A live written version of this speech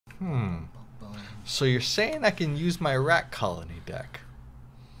So you're saying I can use my rat colony deck?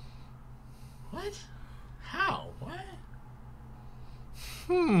 What? How? What?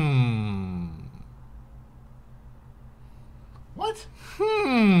 What?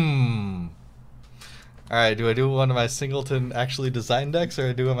 Alright, do I do one of my Singleton actually designed decks,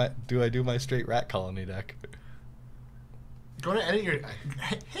 or do I do my straight rat colony deck? Go to edit your...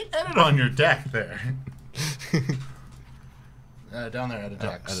 Hit edit on your deck there. Down there, edit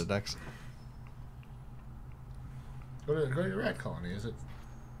decks. Edit decks. Go to your rat colony, is it?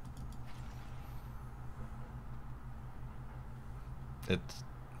 It's...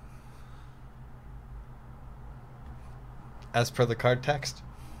 as per the card text.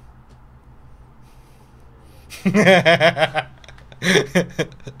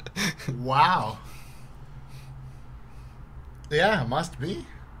 Wow. Yeah, must be.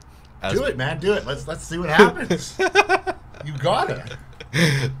 Do it, man. Do it. Let's see what happens. You got it.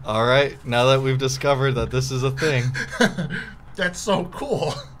 All right. Now that we've discovered that this is a thing. That's so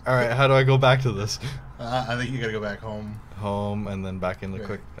cool. All right. How do I go back to this? I think you gotta go back home. Home and then back in the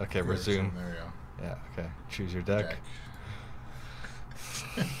quick. Okay, resume. There you go. Yeah. Okay. Choose your deck.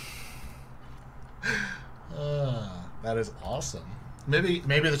 That is awesome. Maybe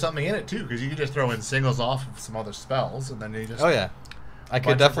there's something in it too, because you could just throw in singles off of some other spells, and then you just. Oh yeah, I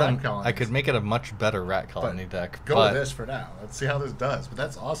could definitely. I could make it a much better rat colony deck. Go with this for now. Let's see how this does. But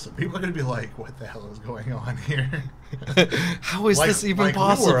that's awesome. People are gonna be like, "What the hell is going on here? How is this even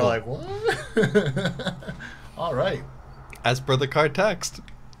possible?" We were like, what? All right. As per the card text,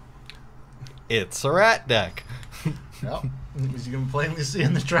 it's a rat deck. Yep. As you can plainly see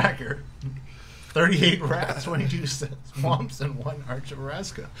in the tracker. 38 rats, 22 swamps, and 1 Arch of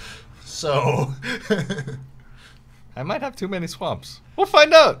Araska. So... I might have too many swamps. We'll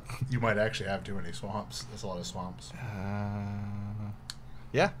find out. You might actually have too many swamps. That's a lot of swamps.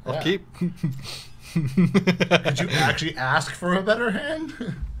 Yeah, I'll keep. Could you actually ask for a better hand?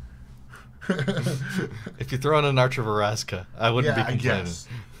 If you throw in an Arch of Araska, I wouldn't be complaining. I guess.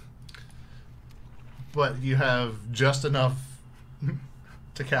 But you have just enough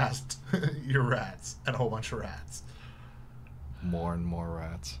to cast your rats and a whole bunch of rats. More and more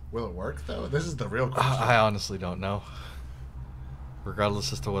rats. Will it work though? This is the real question. I honestly don't know.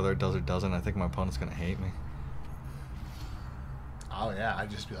 Regardless as to whether it does or doesn't, I think my opponent's gonna hate me. Oh yeah, I'd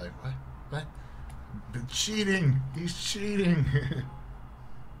just be like, what? What? Cheating! He's cheating!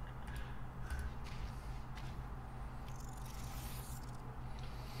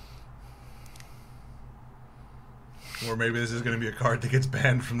 Or maybe this is going to be a card that gets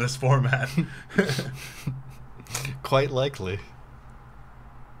banned from this format. Quite likely.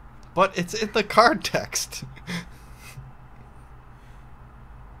 But it's in the card text.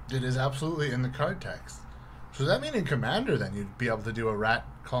 It is absolutely in the card text. So does that mean in Commander, then, you'd be able to do a Rat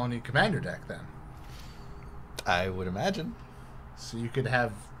Colony Commander deck, then? I would imagine. So you could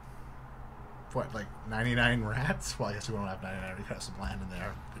have, what, like 99 rats? Well, I guess we won't have 99. We could have some land in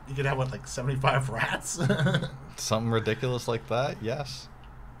there. But you could have, what, like 75 rats? Something ridiculous like that, yes.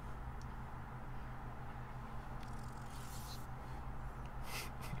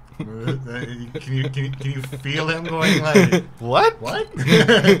 Can you feel him going like, what? What?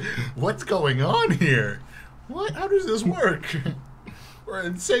 What's going on here? What? How does this work? We're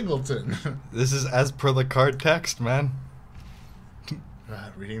in Singleton. This is as per the card text, man.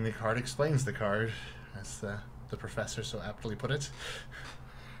 Reading the card explains the card, as the professor so aptly put it.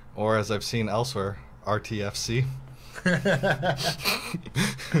 Or as I've seen elsewhere, RTFC.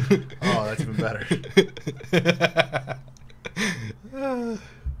 Oh, that's even better.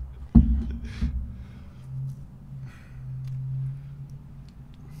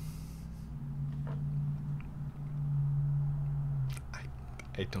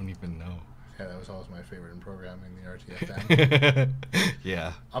 I don't even know. Yeah, that was always my favorite in programming, the RTFM.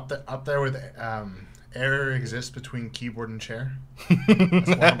 Yeah. Up there with error exists between keyboard and chair. That's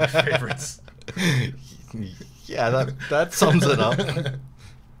one of my favorites. Yeah, that sums it up. Like,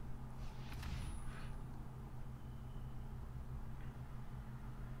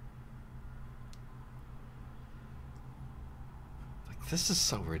 this is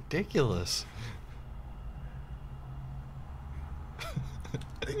so ridiculous.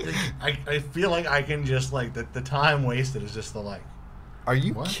 I feel like I can just, like, the time wasted is just the, like... Are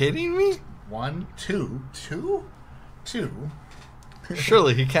you kidding me? 1, 2, 2? 2?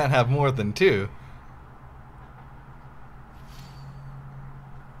 Surely he can't have more than 2.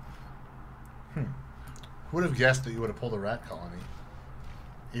 Who would have guessed that you would have pulled a rat colony?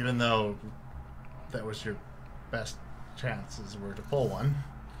 Even though that was your best chances were to pull one.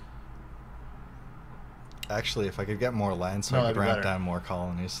 Actually, if I could get more land so No, I that'd could be ramp better. down more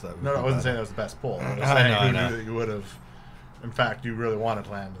colonies, that would No, be I wasn't saying better. that was the best pull. I was I saying know, I who know. knew that you would have. In fact, you really wanted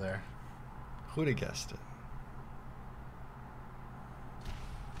land there. Who'd have guessed it?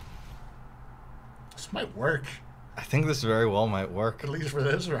 This might work, I think this very well might work. at least for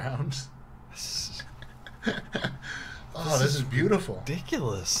this round. This Oh, this is beautiful.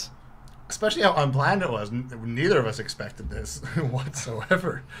 ridiculous. Especially how unplanned it was. Neither of us expected this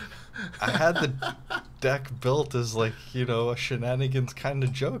whatsoever. I had the deck built as like, you know, a shenanigans kind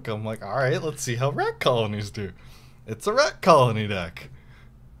of joke. I'm like, all right, let's see how rat colonies do. It's a rat colony deck.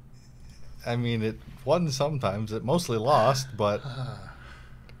 I mean, it won sometimes. It mostly lost, but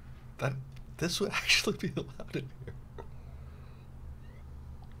that this would actually be allowed in here.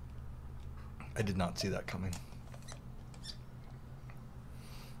 I did not see that coming.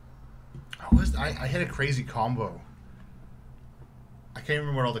 I hit a crazy combo. I can't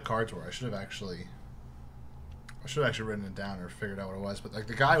remember what all the cards were. I should have actually written it down or figured out what it was. But like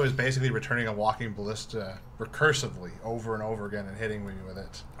the guy was basically returning a walking ballista recursively over and over again and hitting me with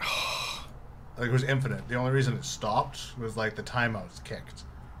it. Like it was infinite. The only reason it stopped was like the timeouts kicked,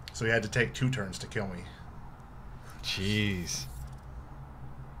 so he had to take 2 turns to kill me. Jeez.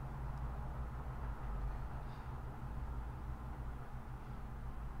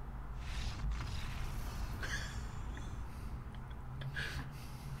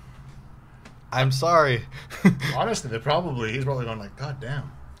 I'm sorry. Honestly, he's probably going like, God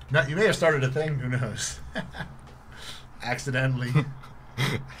damn. Now, you may have started a thing. Who knows? Accidentally.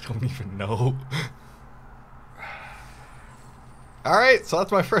 I don't even know. All right, so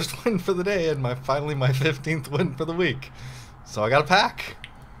that's my first win for the day and finally my 15th win for the week. So I got a pack.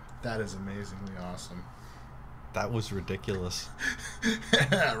 That is amazingly awesome. That was ridiculous.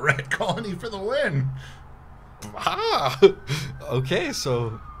 Red Colony for the win. Ah! Okay,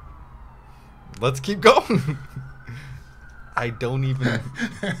 so let's keep going. I don't even...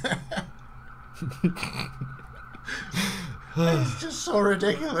 It's just so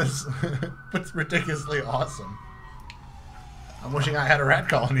ridiculous. But it's ridiculously awesome. I'm wishing I had a rat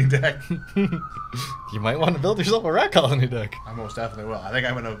colony deck. You might want to build yourself a rat colony deck. I most definitely will. I think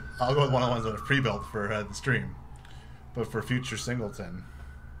I'll go with one of the ones that are pre-built for the stream. But for future Singleton.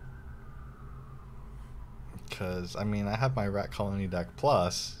 Because, I mean, I have my rat colony deck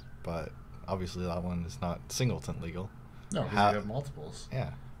plus, but obviously that one is not Singleton legal. No, because you have multiples.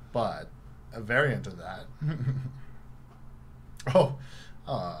 Yeah. But a variant of that. Oh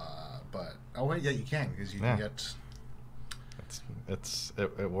wait, yeah, you can because you can get.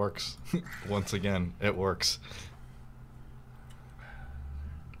 It works. Once again, it works.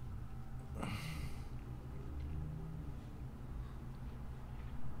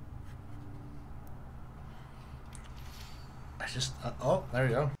 I just oh, there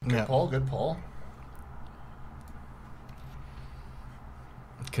you go. Good Yeah. pull, good pull.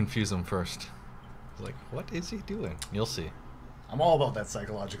 Confuse him first. Like, what is he doing? You'll see. I'm all about that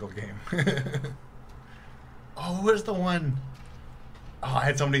psychological game. Oh, where's the one? Oh, I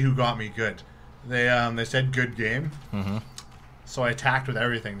had somebody who got me good. They said good game. Mm-hmm. So I attacked with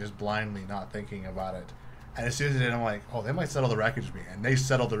everything, just blindly, not thinking about it. And as soon as it did, I'm like, oh, they might settle the wreckage me. And they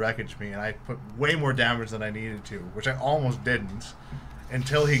settled the wreckage me, and I put way more damage than I needed to, which I almost didn't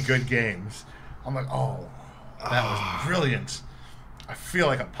until he good games. I'm like, oh, that was brilliant. I feel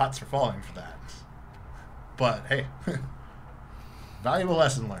like a putz for falling for that. But hey, valuable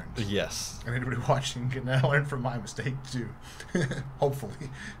lesson learned. Yes. And anybody watching can now learn from my mistake too. Hopefully.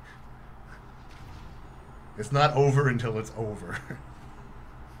 It's not over until it's over.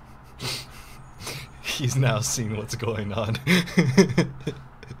 He's now seen what's going on.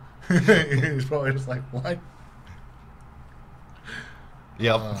 He's probably just like, what?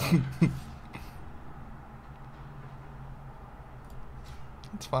 Yep.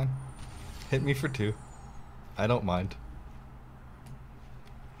 It's fine. Hit me for 2. I don't mind.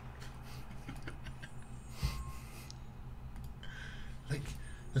 Like,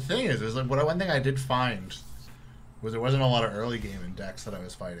 the thing is like one thing I did find was there wasn't a lot of early game in decks that I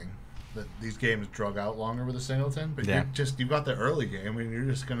was fighting. That these games drug out longer with a Singleton, but Yeah. you've got the early game and you're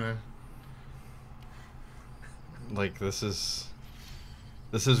just gonna Like, this is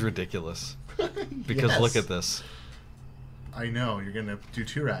ridiculous. Because look Yes. at this. I know, you're gonna do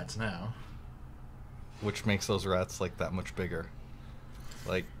 2 rats now. Which makes those rats, like, that much bigger.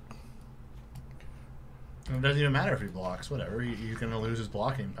 Like, And it doesn't even matter if he blocks, whatever. He's gonna lose his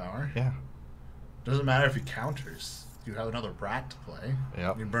blocking power. yeah. Doesn't matter if he counters. You have another rat to play.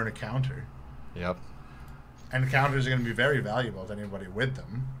 Yep. You burn a counter. Yep. And counters are going to be very valuable to anybody with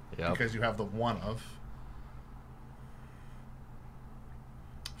them. Yep. Because you have the one of.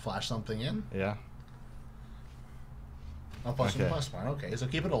 Flash something in. Yeah. I'll plus Okay. one, plus one. Okay, so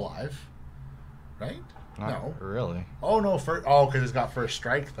keep it alive. Right? Not No. really. Oh, no. Because it's got first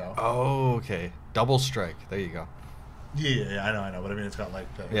strike, though. Oh, okay. Double strike. There you go. Yeah, I know. But I mean, it's got like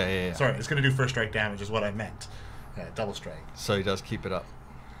the... Yeah. Sorry, it's going to do first strike damage is what I meant. Yeah, double strike. So he does keep it up.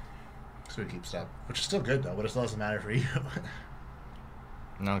 So he keeps it up. Which is still good, though, but it still doesn't matter for you.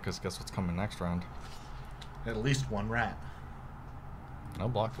 No, because guess what's coming next round? At least one rat. No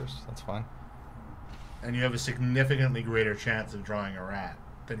blockers. That's fine. And you have a significantly greater chance of drawing a rat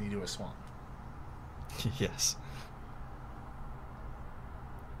than you do a swamp. Yes.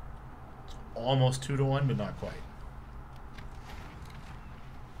 Almost 2-1, but not quite.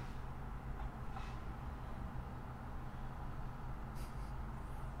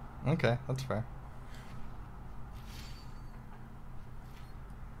 Okay, that's fair.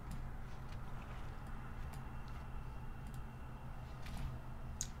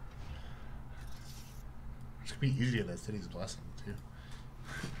 It could be easy to get that city's blessing, too.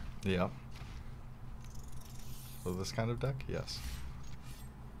 Yeah. So this kind of deck? Yes.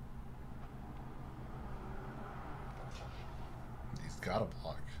 He's got a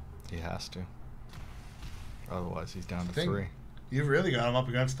block. He has to. Otherwise, he's down to Thing. 3. You've really got him up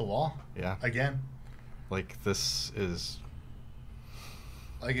against the wall. Yeah. Again. Like, this is...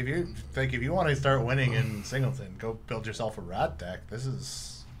 Like if you want to start winning in Singleton, go build yourself a rat deck. This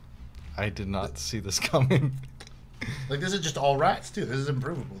is I did not see this coming. like this is just all rats too. This is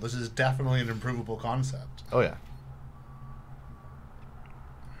improvable. This is definitely an improvable concept. Oh, yeah.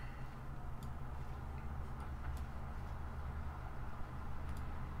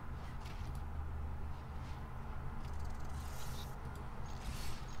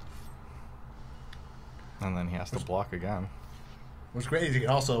 And then he has to block again. What's great is you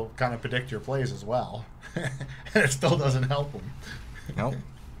can also kind of predict your plays as well, and it still doesn't help him. Nope.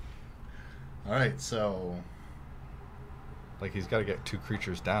 All right, so Like, he's got to get 2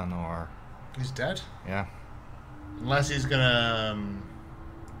 creatures down, or... he's dead. Yeah. Unless he's gonna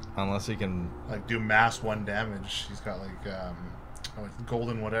Unless he can... like do mass 1 damage. He's got like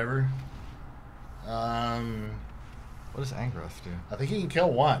golden whatever. What does Angrath do? I think he can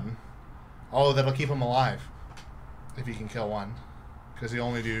kill 1. Oh, that'll keep him alive if he can kill 1, because he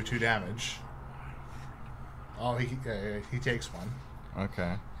only do 2 damage. Oh, he takes 1.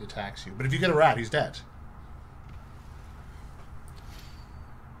 Okay. He attacks you, but if you get a rat, he's dead.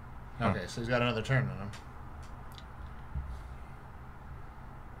 Okay, so he's got another turn on him.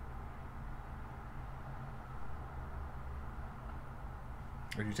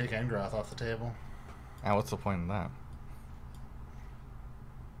 Or do you take Angrath off the table? Ah, what's the point in that?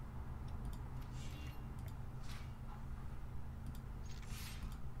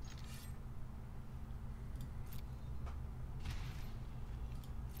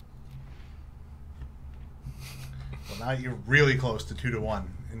 Well, now you're really close to 2-1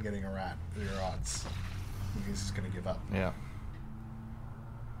 in getting a rat. Your odds. He's just gonna give up. Yeah.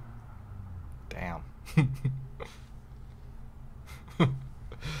 Damn.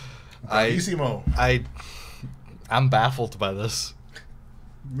 Bravissimo. I'm baffled by this.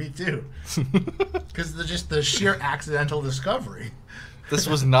 Me too. Because just the sheer accidental discovery. This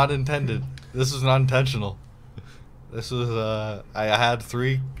was not intended. This was not intentional. This was I had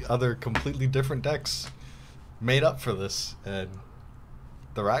 3 other completely different decks made up for this, and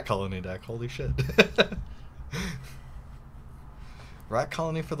the Rat Colony deck, holy shit. Rat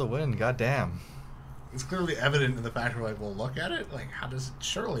Colony for the win, goddamn. It's clearly evident in the fact we're like, well, look at it. Like, how does it?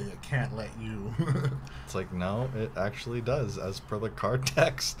 Surely it can't let you. It's like, no, it actually does, as per the card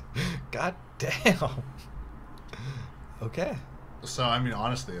text. God damn. Okay. So, I mean,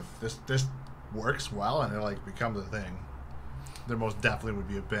 honestly, if this works well and it, like, becomes a thing, there most definitely would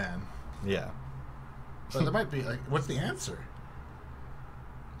be a ban. Yeah. But there might be, like, what's the answer?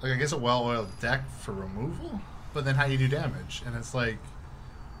 Like, I guess a well-oiled deck for removal? But then how do you do damage? And it's like,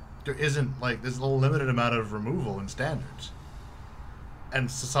 there isn't, like, there's a limited amount of removal in standards. And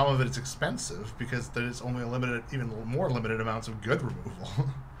so some of it is expensive because there's only a limited, even more limited amounts of good removal.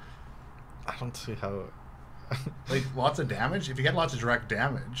 I don't see how... Like, lots of damage? If you get lots of direct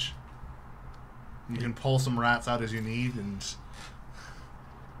damage, you can pull some rats out as you need, and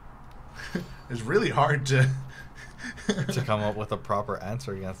it's really hard to... to come up with a proper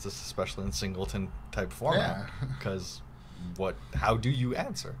answer against this, especially in Singleton type format. Yeah. Because how do you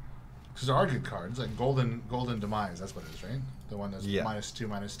answer? Because there are good cards, like Golden Demise, that's what it is, right? The one that's Yeah.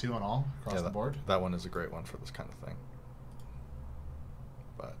 -2/-2 on all, across the board. That one is a great one for this kind of thing.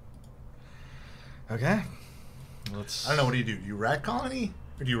 But, okay. Let's... I don't know, what do? Do you Rat Colony,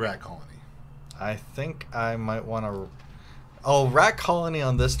 or do you Rat Colony? I think I might want to... Oh, rat colony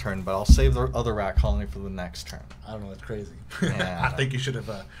on this turn, but I'll save the other rat colony for the next turn. I don't know. That's crazy. Yeah, I think you should have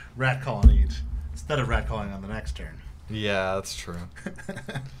rat colonied instead of rat colonying on the next turn. Yeah, that's true.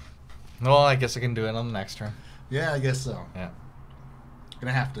 Well, I guess I can do it on the next turn. Yeah, I guess so. Yeah.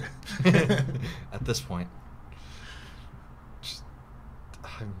 Gonna have to. At this point.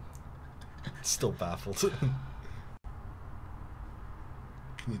 I'm still baffled.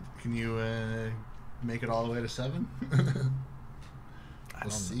 Can you make it all the way to 7? We'll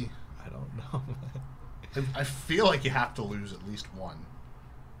see. I don't know. I feel like you have to lose at least one.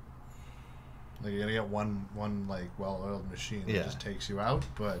 Like you're gonna get one like well-oiled machine that just takes you out,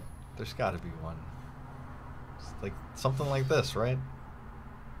 but there's got to be one. It's like something like this, right?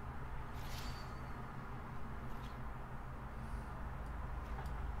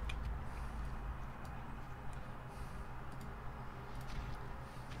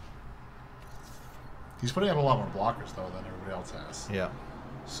 He's putting up a lot more blockers though than everybody else has. Yeah.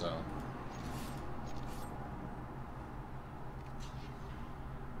 So.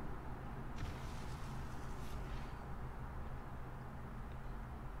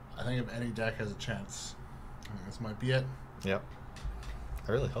 I think if any deck has a chance, I think this might be it. Yep.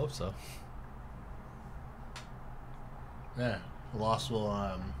 I really hope so. Yeah. The loss will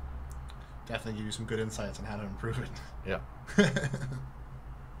definitely give you some good insights on how to improve it. Yeah.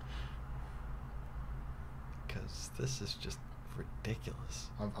 Because this is just ridiculous.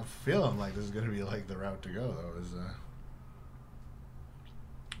 I'm feeling like this is going to be like the route to go, though.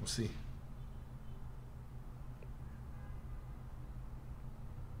 We'll see.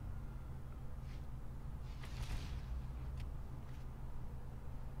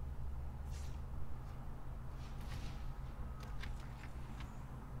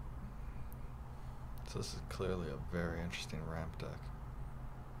 So this is clearly a very interesting ramp deck.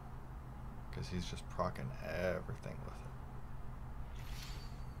 Because he's just proccing everything with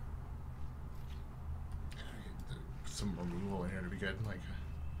it. Some removal in here to be good, like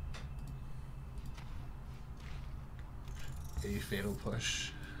a fatal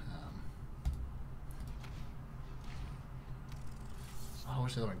push. Oh,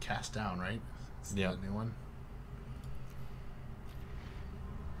 what's the other one? Cast down, right? Yeah. The new one.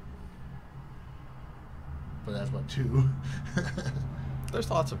 But that's what, 2. There's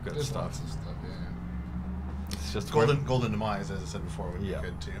lots of good There's stuff. lots of stuff, yeah. It's just Golden Demise, as I said before, would be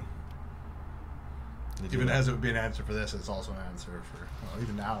good too. Even as it would be an answer for this, it's also an answer for. Well,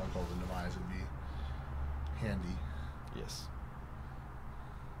 even now, a Golden Demise would be handy. Yes.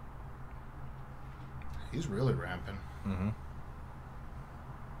 He's really ramping. Mm-hmm.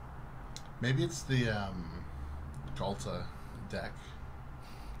 Maybe it's the Galta deck.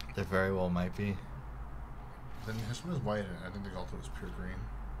 There very well might be. Then this one is white, and I think the Galta was pure green.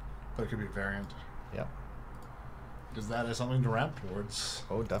 But it could be a variant. Yep. Because that is something to ramp towards.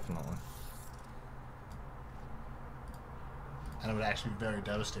 Oh, definitely. And it would actually be very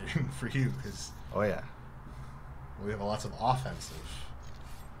devastating for you, because... Oh, yeah. We have lots of offensive.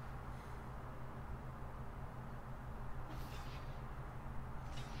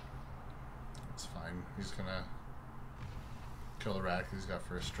 It's fine. He's gonna kill the rat 'cause he's got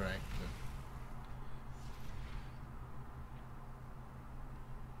first strike. But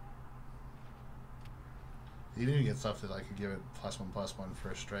you didn't even get stuff that I could give it +1/+1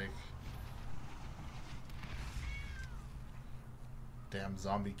 first strike. Damn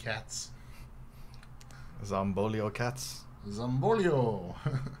zombie cats. Zombolio cats. Zombolio.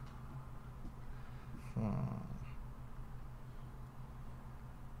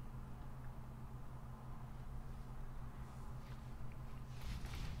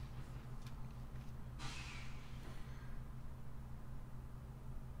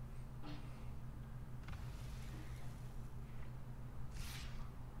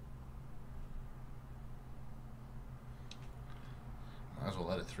 Might as well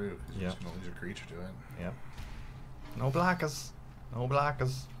let it through because you're just going to lose your creature to it. Yep. No blockers. No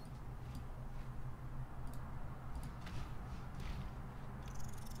blockers.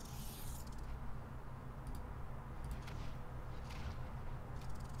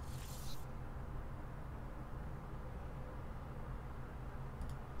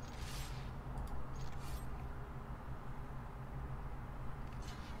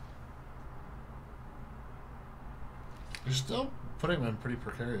 You're still putting them in pretty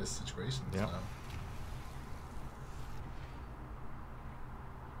precarious situations. Yep. Now.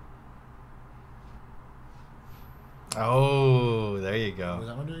 Oh, there you go. What does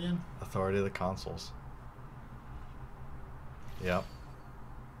that one do again? Authority of the Consuls. Yep.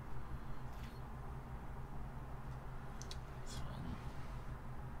 It's fine.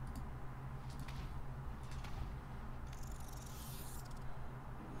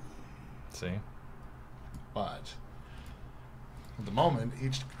 See? But at the moment,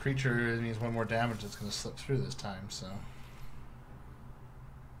 each creature means one more damage that's going to slip through this time, so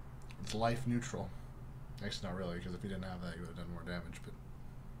it's life neutral. Actually, not really, because if you didn't have that, you would have done more damage, but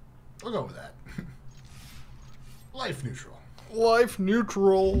we'll go with that. Life neutral. Life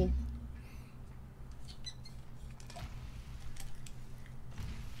neutral.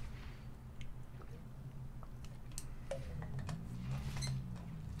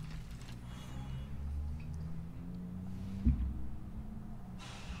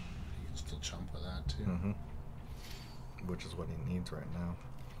 You can still chump with that, too. Mm-hmm. Which is what he needs right now.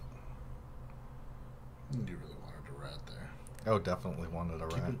 You really wanted a rat there. Oh, definitely wanted a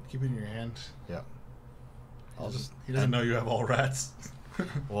rat. Keep it in your hand. Yep. He doesn't know you have all rats.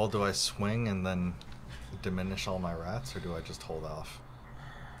 Well, do I swing and then diminish all my rats, or do I just hold off?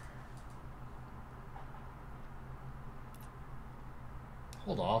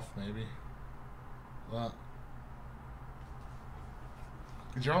 Hold off, maybe. Well,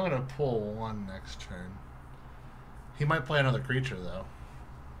 because you're only going to pull one next turn. He might play another creature, though.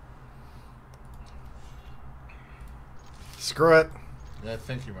 Screw it. Yeah, I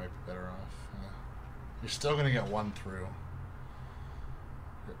think you might be better off. You're still going to get one through.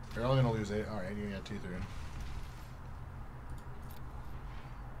 You're only going to lose 8. Alright, you're going to get 2 through.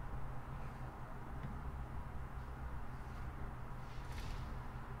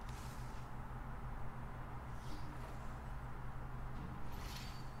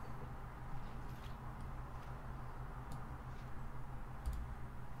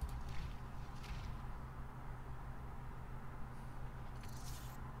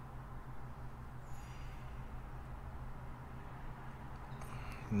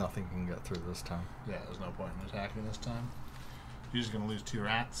 Nothing can get through this time. Yeah, there's no point in attacking this time. You're just going to lose 2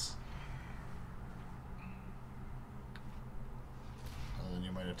 rats. And then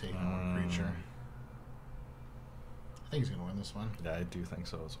you might have taken one creature. I think he's going to win this one. Yeah, I do think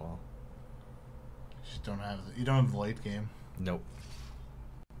so as well. You don't have the late game. Nope.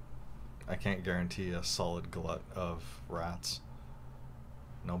 I can't guarantee a solid glut of rats.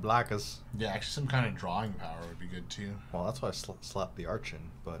 No blackers. Yeah, actually some kind of drawing power would be good too. Well, that's why I slapped the arch in,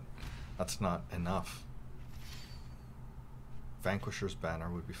 but that's not enough. Vanquisher's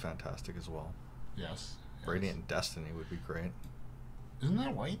Banner would be fantastic as well. Yes. Radiant Destiny would be great. Isn't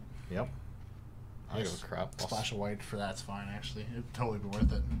that white? Yep. I Nice. give a crap. Splash of white for that's fine actually. It'd totally be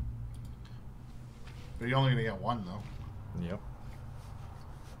worth it. But you're only gonna get one though. Yep.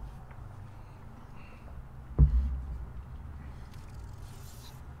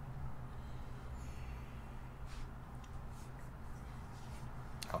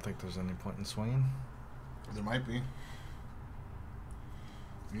 I don't think there's any point in swinging. There might be.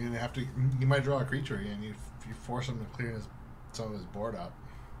 You might draw a creature again. You force him to clear some of his board up.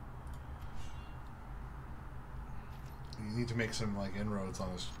 You need to make some like inroads on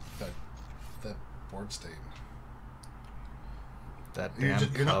that board state. That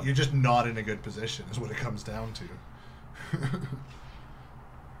damn you're just not in a good position is what it comes down to.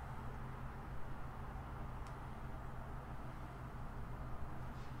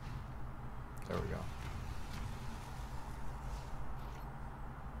 There we go.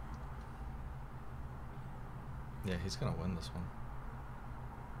 Yeah, he's gonna win this one.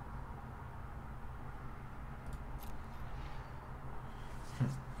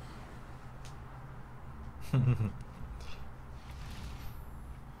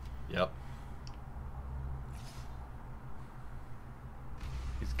 Yep.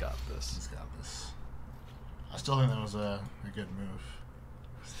 He's got this. He's got this. I still think that was a good move.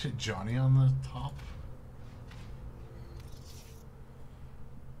 Is it Johnny on the top?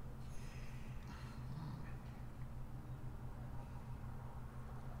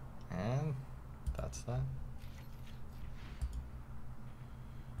 And that's that.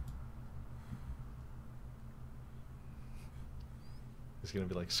 He's gonna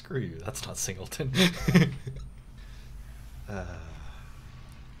be like, screw you, that's not Singleton. But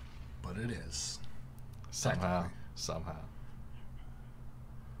it is. Somehow. Somehow.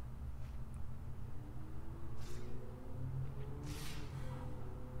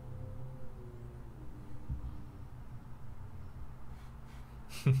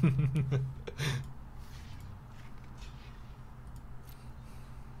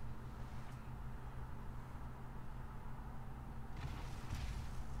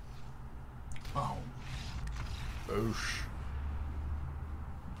 Oh. Boosh.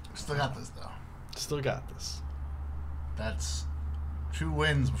 Still got this though. Still got this. That's 2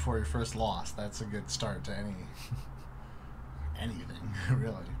 wins before your first loss. That's a good start to anything,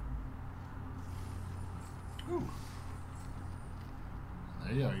 really. Ooh.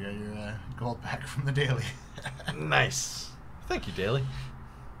 There you go. You got your gold back from the daily. Nice. Thank you, Daily.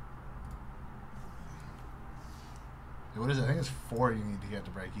 What is it? I think it's 4 you need to get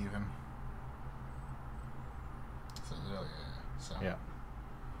to break even. So, Yeah.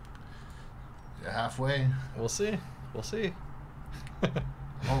 You're halfway. We'll see. We'll see.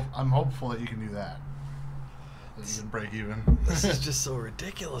 I'm hopeful that you can do that. That you can break even. This is just so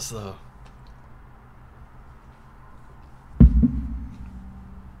ridiculous, though.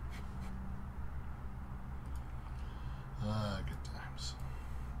 Good times.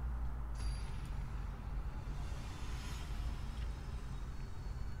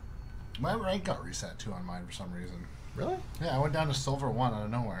 My rank got reset too on mine for some reason. Really? Yeah, I went down to silver 1 out of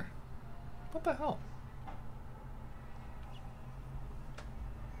nowhere. What the hell?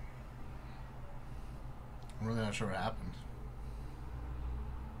 I'm really not sure what happened.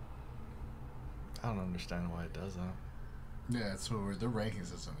 I don't understand why it does that. Yeah, it's so weird. Their ranking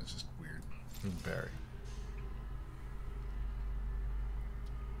system is just weird. Very.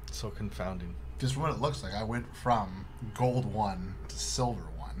 So confounding. Just what it looks like. I went from gold 1 to silver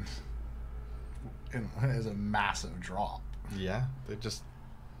 1. And it is a massive drop. Yeah, they just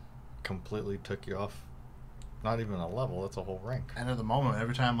completely took you off. Not even a level, that's a whole rank. And at the moment,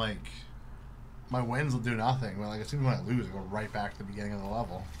 every time, like, my wins will do nothing. But, like, as soon as when I lose, I go right back to the beginning of the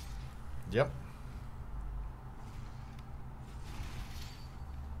level. Yep.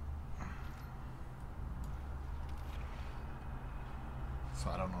 So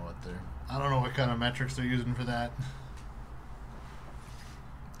I don't know what kind of metrics they're using for that.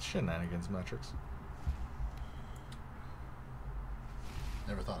 Shenanigans metrics.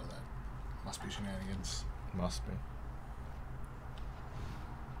 Never thought of that. Must be shenanigans. Must be.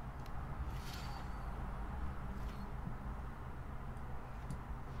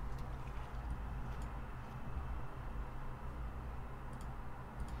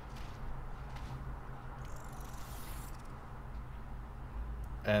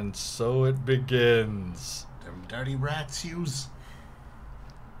 And so it begins. Them dirty rats, Hughes.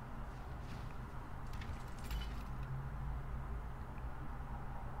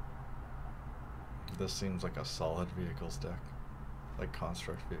 This seems like a solid vehicles deck. Like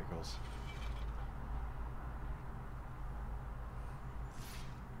construct vehicles.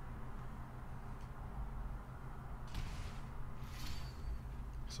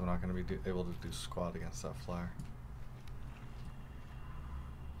 So we're not going to be able to do squad against that flyer.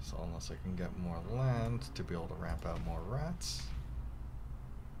 So unless I can get more land to be able to ramp out more rats.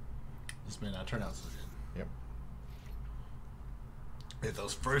 This may not turn out so good. Yep. Hey,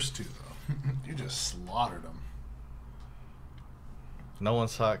 those first two, though, you just slaughtered them. No one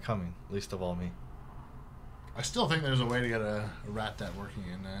saw it coming, least of all me. I still think there's a way to get a rat deck working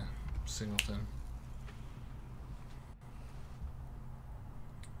in Singleton.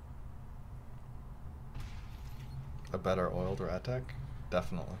 A better oiled rat deck?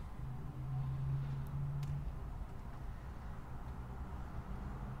 Definitely.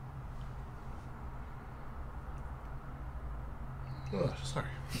 Oh, sorry.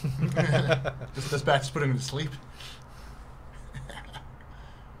 this batch is putting him to sleep.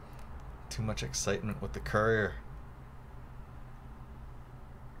 Too much excitement with the courier.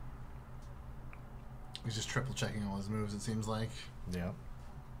 He's just triple checking all his moves, it seems like. Yeah.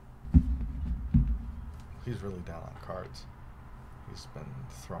 He's really down on cards. He's been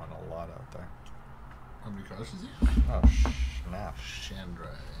throwing a lot out there. How many cards is he? Oh, snap. Chandra.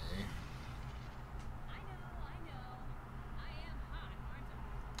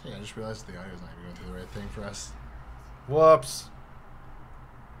 Hey, I just realized the audio's not going to do the right thing for us. Whoops.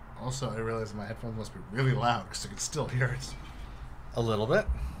 Also, I realized my headphones must be really loud because I can still hear it. A little bit.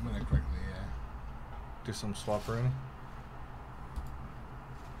 I'm going to quickly, Do some swapperooning.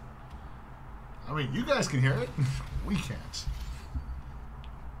 I mean, you guys can hear it. We can't.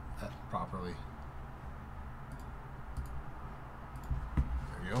 Properly.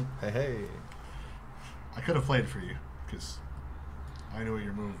 There you go. Hey, hey. I could have played for you because I knew what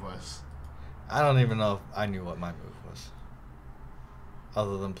your move was. I don't even know if I knew what my move was.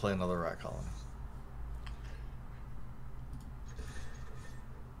 Other than play another rat colony.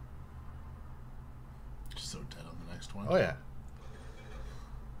 Just so dead on the next one. Oh, yeah.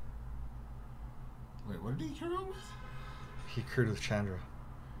 Wait, what did he crew with? He crewed with Chandra.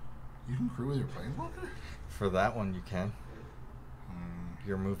 You can crew with your planeswalker? For that one, you can.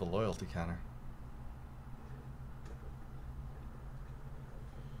 Your move a loyalty counter.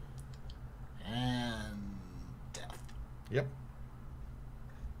 And death. Yep.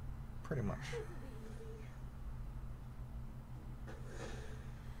 Pretty much.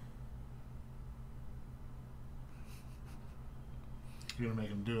 You're gonna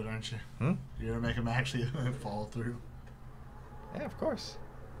make him do it, aren't you? Hmm? You're gonna make him actually follow through. Yeah, of course.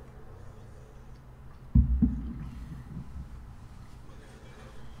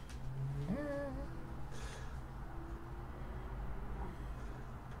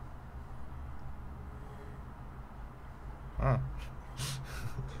 Huh.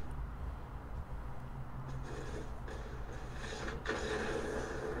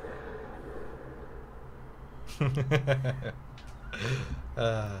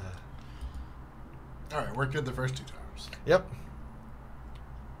 Alright, worked good the first 2 times. Yep.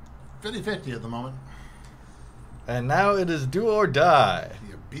 50-50 at the moment. And now it is do or die.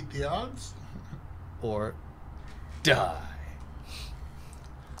 You beat the odds? Or die.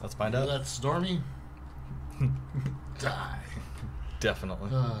 Let's find out. That's Stormy. Die.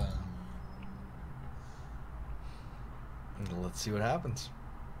 Definitely. Let's see what happens.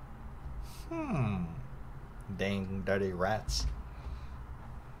 Dang dirty rats.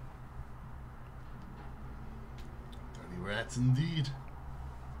 Dirty rats indeed.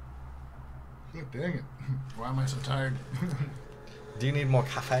 Oh, dang it. Why am I so tired? Do you need more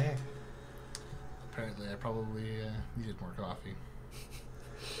cafe? Apparently I probably needed more coffee.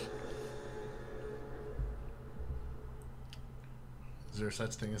 Is there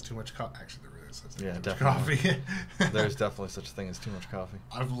such thing as too much coffee? Actually, there really is such thing as too definitely. much coffee. There's definitely such a thing as too much coffee.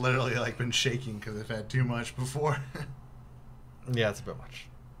 I've literally like been shaking because I've had too much before. Yeah, it's a bit much.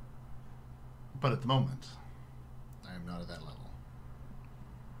 But at the moment, I am not at that level.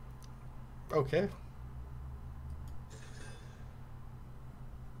 Okay.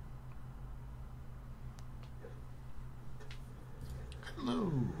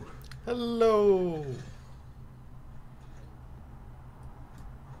 Hello. Hello.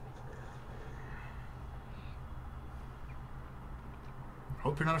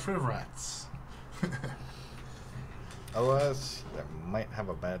 Hope you're not afraid of rats. Otherwise, I might have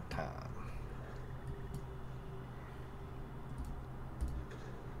a bad time.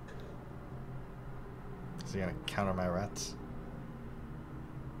 Is he gonna counter my rats?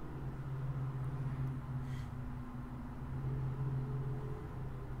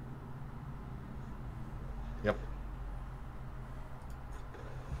 Yep.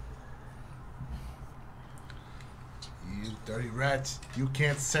 You dirty rats. You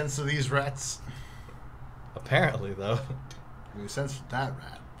can't censor these rats. Apparently, though. We censored that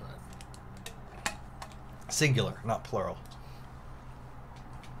rat, but Singular, not plural.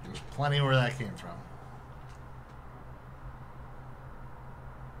 there's plenty where that came from.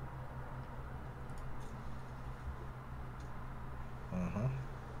 Mm-hmm.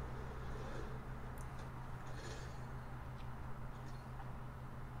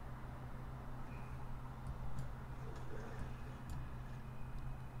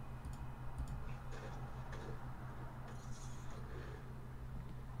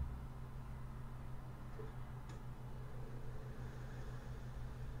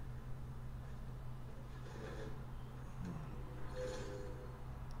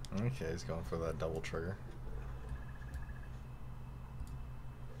 Okay, he's going for that double trigger.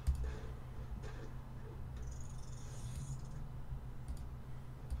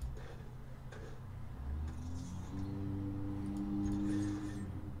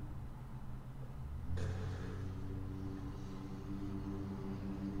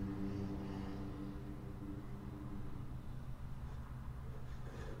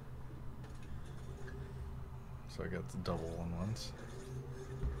 So I got the double 1/1s.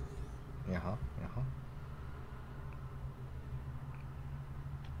 Yeah.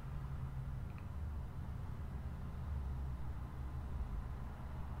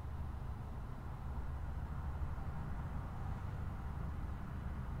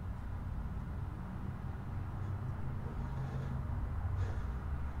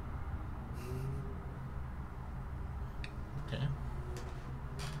 Okay.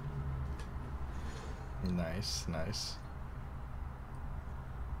 Nice, nice.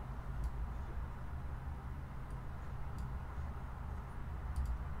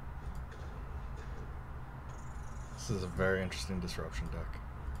 This is a very interesting disruption deck.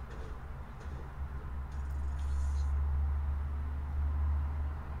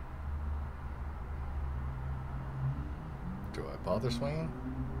 Do I bother swinging?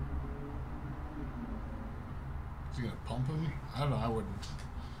 Is he gonna pump him? I don't know. I wouldn't.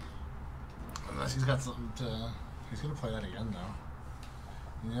 Unless he's got something to. He's gonna play that again though.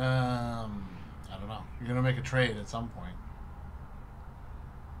 I don't know. You're gonna make a trade at some point.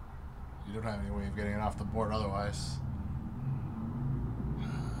 You don't have any way of getting it off the board otherwise.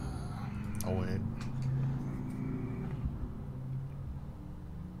 Oh wait.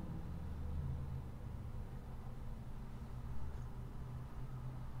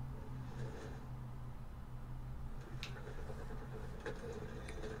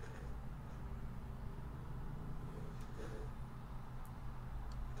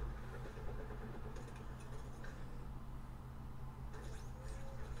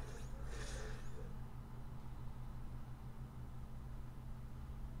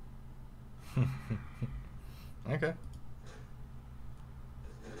 Okay.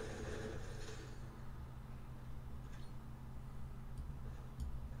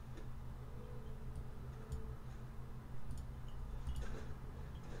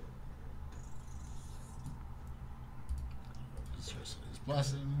 Just his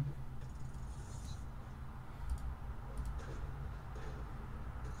blessing.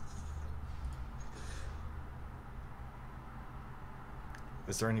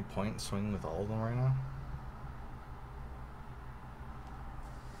 Is there any point in swinging with all of them right now?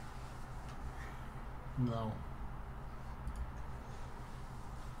 No.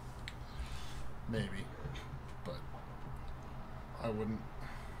 Maybe. But I wouldn't.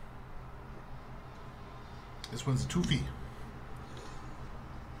 This one's a 2-fee.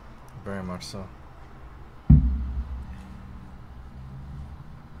 Very much so.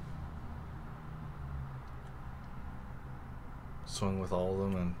 Swing with all of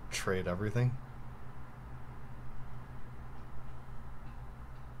them and trade everything?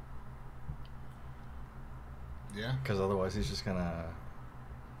 Yeah. Because otherwise he's just gonna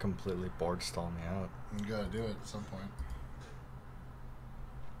completely board stall me out. You gotta do it at some point.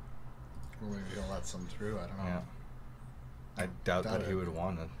 Or maybe he'll let some through, I don't know. Yeah. I doubt that he would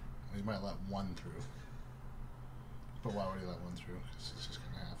want it. He might let one through. But why would he let one through? Because he's just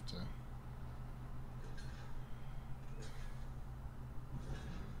gonna have to.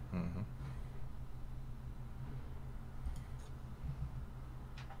 Mm-hmm.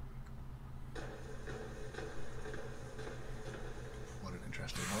 What an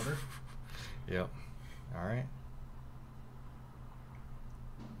interesting order. Yep. Alright.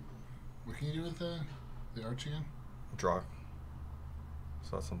 What can you do with the arch again? Draw.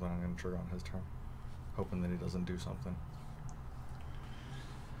 So that's something I'm going to trigger on his turn. Hoping that he doesn't do something.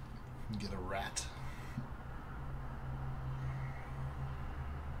 Get a rat.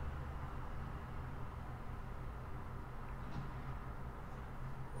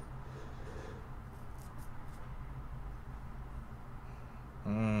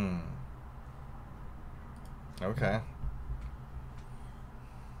 Okay.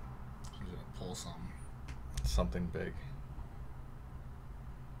 He's gonna pull something. Something big.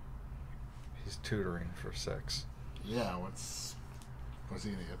 He's tutoring for 6. Yeah, what's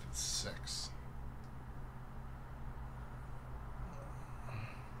he gonna get at 6?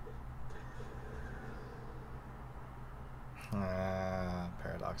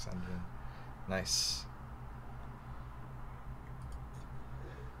 Paradox Engine. Nice.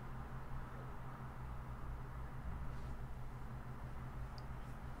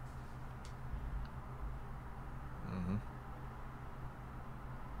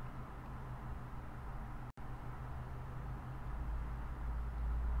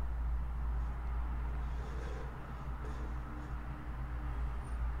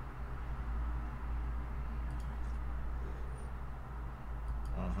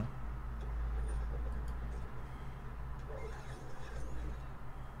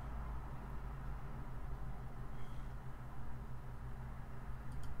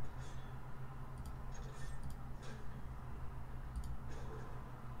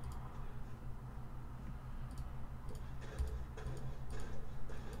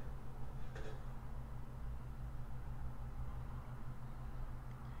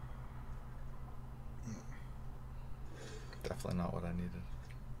 Definitely not what I needed.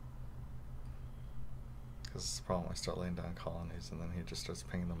 Because it's the problem. I start laying down colonies and then he just starts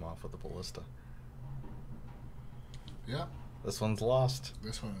pinging them off with a ballista. Yep. This one's lost.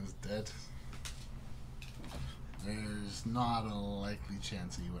 This one is dead. There's not a likely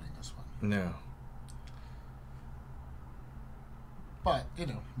chance of you winning this one. No. But, you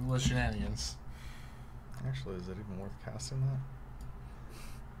know, it was shenanigans. Actually, is it even worth casting that?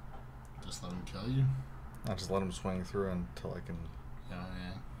 Just let him kill you? I'll just let him swing through until I can... Oh,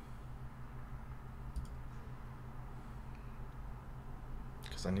 yeah.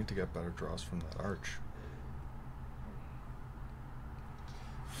 Because I need to get better draws from that arch.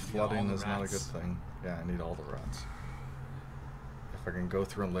 Flooding is not a good thing. Yeah, I need all the rats. If I can go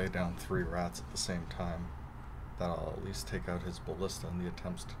through and lay down 3 rats at the same time, that'll at least take out his ballista and the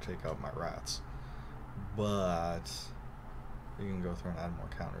attempts to take out my rats. But you can go through and add more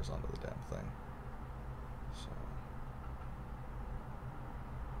counters onto the damn thing. So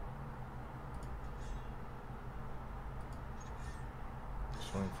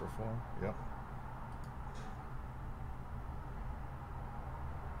swing for 4. Yep.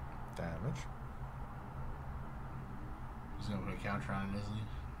 Damage. He's gonna put a counter on it, isn't he?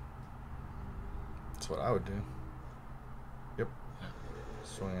 That's what I would do. Yep. Yeah.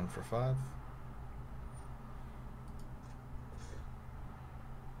 Swing in for 5. .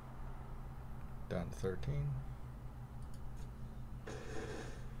 Down to 13.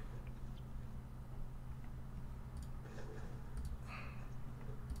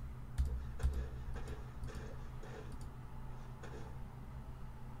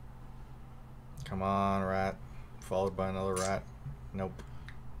 Come on, rat. Followed by another rat. Nope.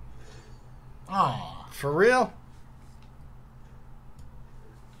 Oh. For real?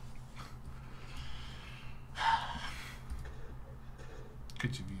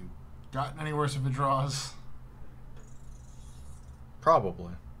 Could you have gotten any worse of a draws?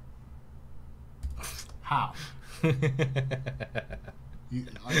 Probably. How?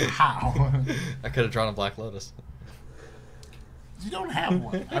 How? I could have drawn a Black Lotus. You don't have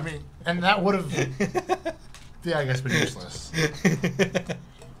one. I mean, and that would have, yeah, I guess, been useless.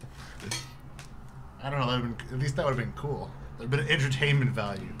 I don't know. That would have been, at least that would have been cool. There'd been entertainment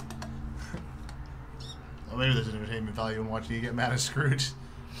value. Well, maybe there's an entertainment value in watching you get mad at Scrooge.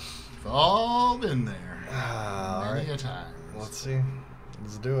 We've all been there. Many a time. Let's see.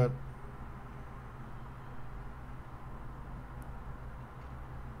 Let's do it.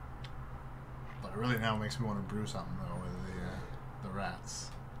 But it really now makes me want to brew something though with the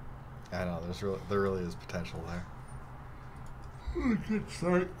rats. I know there really is potential there. Good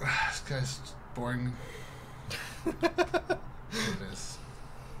start. This guy's boring. It is.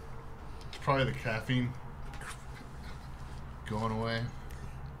 It's probably the caffeine going away.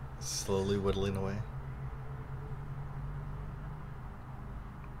 Slowly whittling away.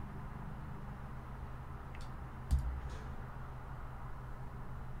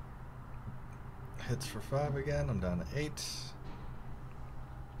 Hits for 5 again. I'm down to 8.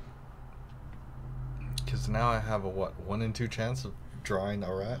 Because now I have a 1 in 2 chance of drawing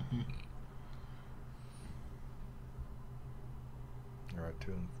a rat. Or a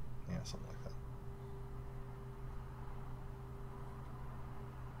 2, yeah, something like that.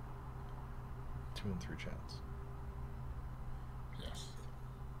 Two and 3 chance. Yes.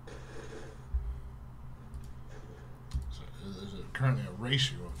 So there's currently a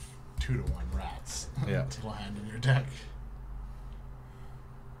ratio of 2 to 1 rats Yeah. to land in your deck.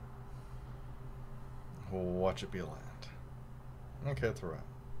 We'll watch it be a land. Okay, it's a rat.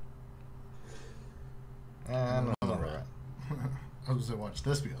 And another rat. I was going to watch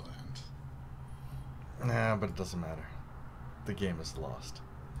this be a land. Nah, but it doesn't matter. The game is lost.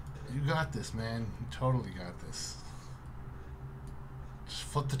 You got this, man. You totally got this. Just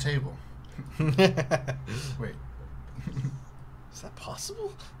flip the table. Wait. Is that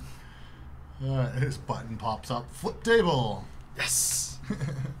possible? This button pops up. Flip table. Yes!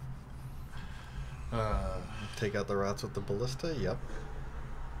 Take out the rats with the ballista? Yep.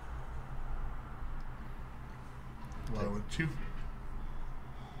 What would you?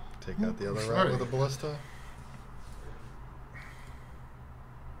 Take out the other rat with a ballista?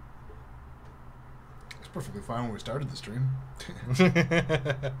 It's perfectly fine when we started the stream.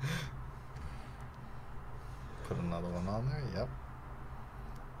 Put another one on there, yep.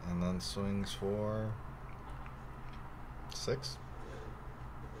 And then swings for 6.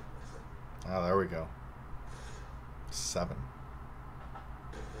 Oh, there we go. 7.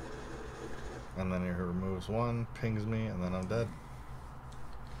 And then he removes 1, pings me, and then I'm dead.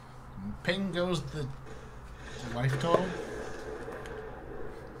 Ping goes the life total.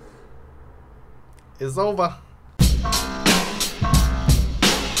 It's over.